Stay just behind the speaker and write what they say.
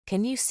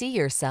Can you see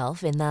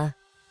yourself in the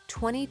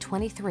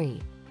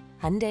 2023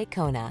 Hyundai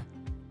Kona?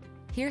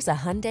 Here's a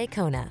Hyundai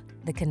Kona,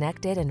 the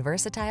connected and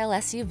versatile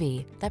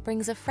SUV that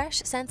brings a fresh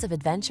sense of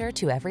adventure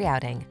to every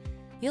outing.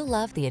 You'll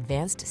love the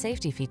advanced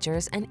safety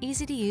features and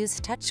easy-to-use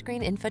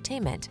touchscreen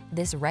infotainment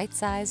this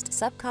right-sized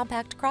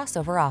subcompact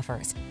crossover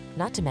offers,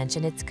 not to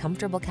mention its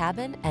comfortable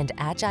cabin and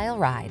agile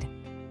ride.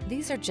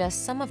 These are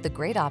just some of the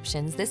great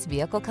options this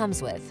vehicle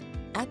comes with: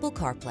 Apple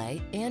CarPlay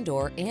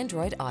and/or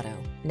Android Auto,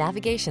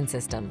 navigation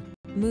system,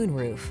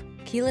 moonroof,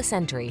 keyless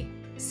entry,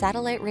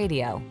 satellite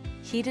radio,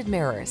 heated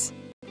mirrors,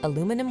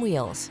 aluminum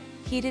wheels,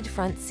 heated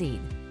front seat,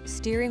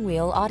 steering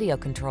wheel audio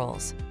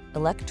controls,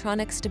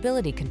 electronic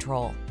stability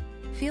control.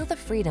 Feel the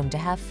freedom to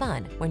have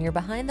fun when you're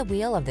behind the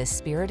wheel of this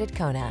spirited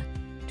Kona.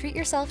 Treat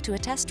yourself to a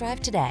test drive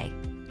today.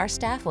 Our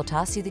staff will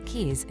toss you the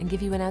keys and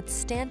give you an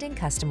outstanding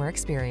customer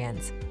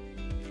experience.